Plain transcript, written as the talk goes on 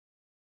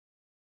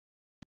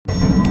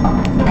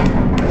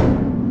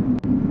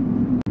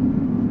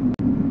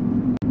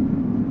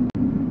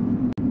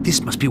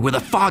be where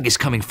the fog is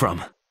coming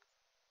from.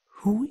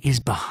 Who is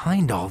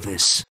behind all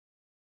this?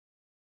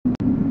 We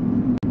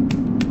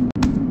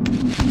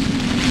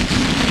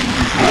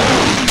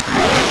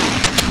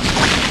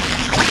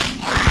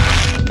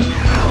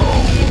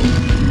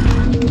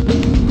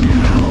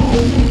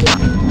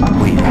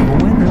have a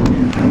winner.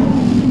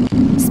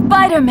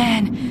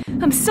 Spider-Man!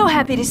 I'm so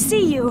happy to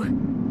see you.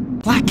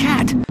 Black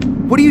Cat,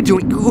 what are you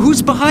doing?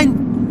 Who's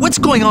behind? What's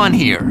going on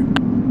here?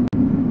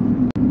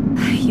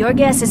 Your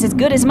guess is as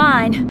good as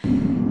mine.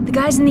 The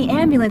guys in the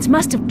ambulance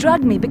must have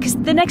drugged me because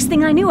the next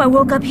thing I knew I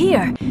woke up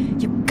here.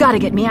 You gotta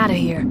get me out of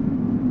here.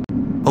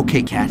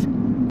 Okay, Cat,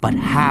 but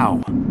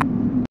how?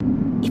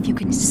 If you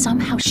can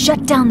somehow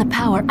shut down the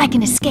power, I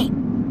can escape.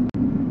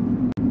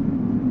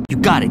 You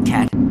got it,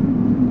 Cat.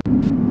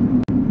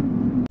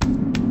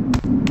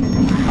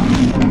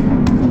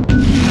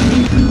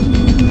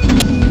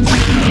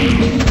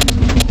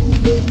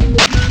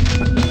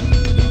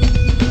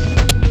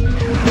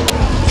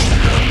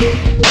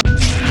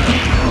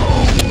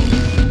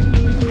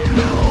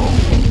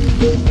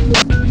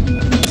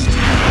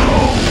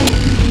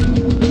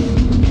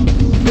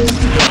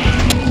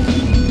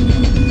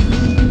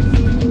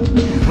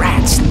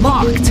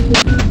 Locked!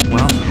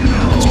 Well,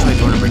 let's try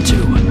door number 2.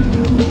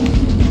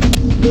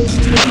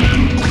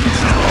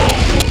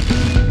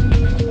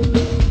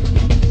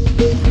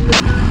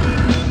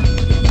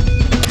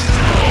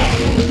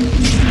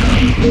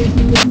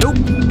 Nope.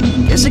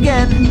 Guess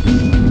again.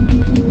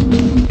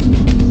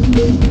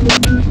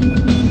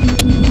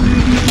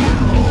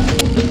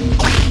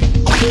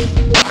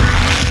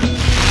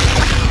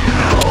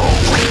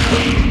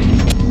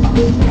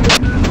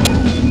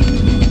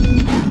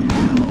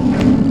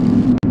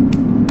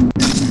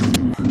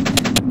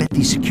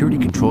 These security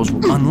controls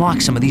will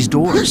unlock some of these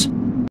doors.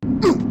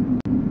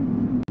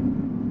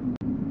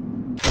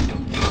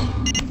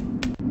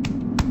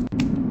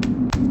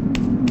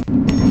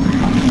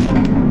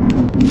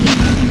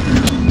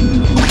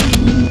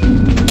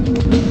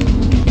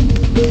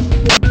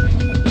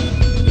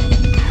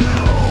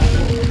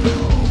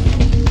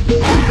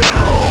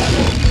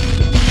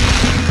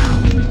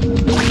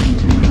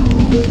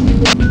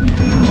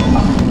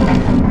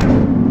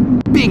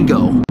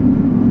 Bingo!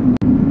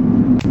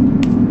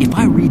 If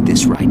I read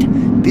this right,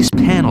 this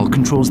panel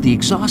controls the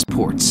exhaust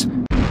ports.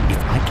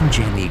 If I can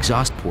jam the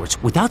exhaust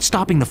ports without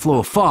stopping the flow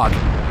of fog,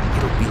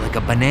 it'll be like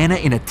a banana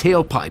in a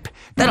tailpipe.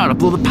 That ought to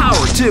blow the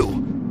power, too.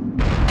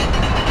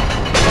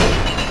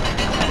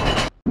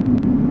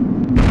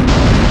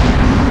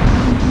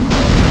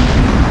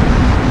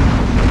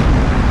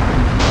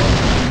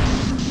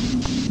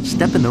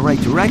 Step in the right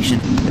direction,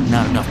 but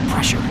not enough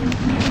pressure.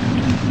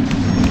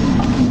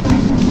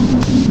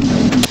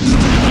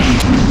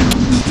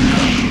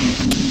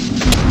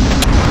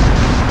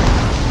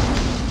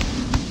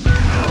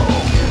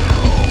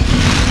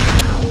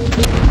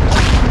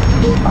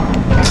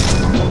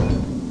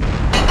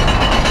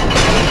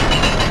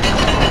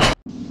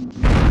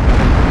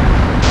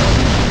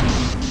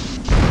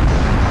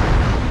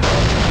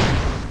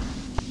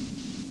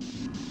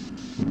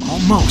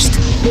 Almost.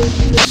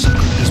 This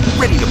sucker is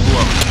ready to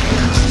blow.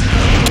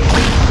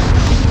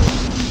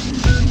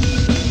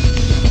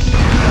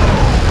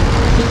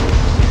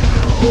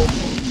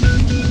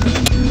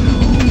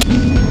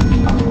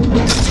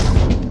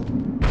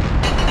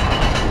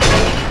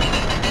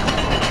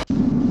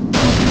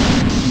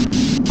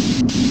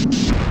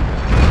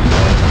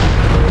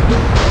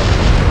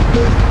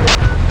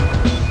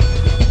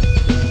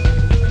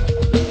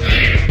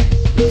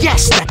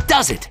 Yes, that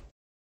does it!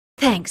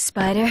 Thanks,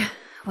 Spider.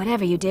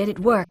 Whatever you did, it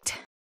worked.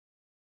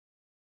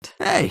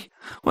 Hey,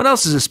 what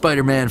else is a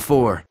Spider-Man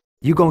for?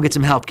 You go and get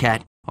some help,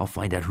 Cat. I'll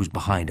find out who's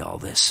behind all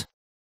this.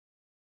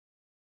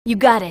 You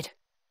got it.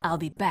 I'll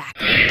be back.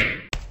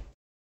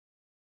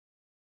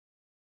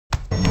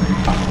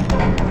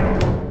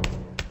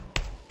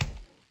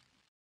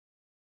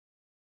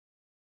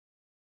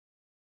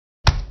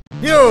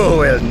 You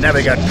will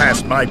never get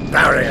past my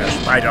barrier,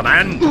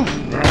 Spider-Man!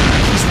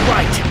 He's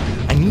right.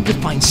 I need to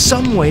find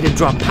some way to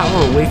draw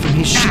power away from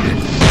his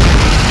shield.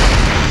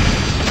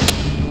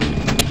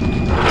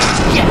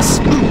 Yes!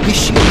 His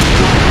shield is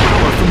drawing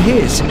power from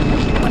his.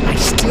 But I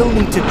still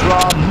need to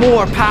draw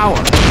more power.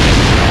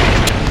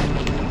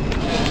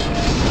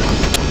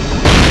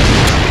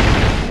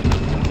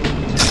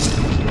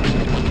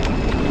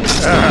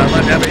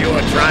 Whatever you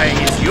are trying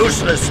is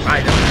useless,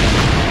 Spider-Man.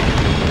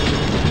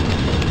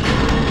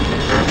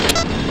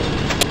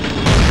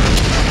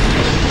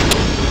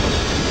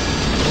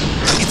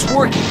 It's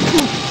working.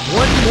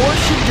 One more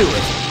should do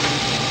it.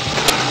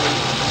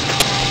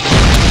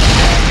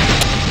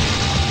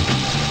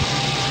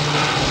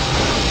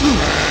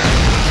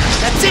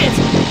 That's it!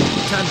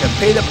 Time to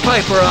pay the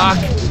piper, Ock.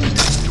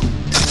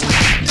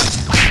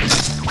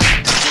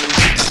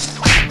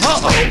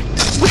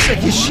 Uh-oh! Looks like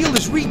his shield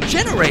is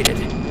regenerated.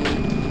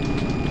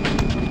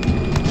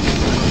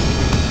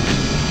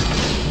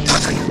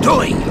 What are you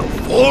doing, you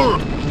fool?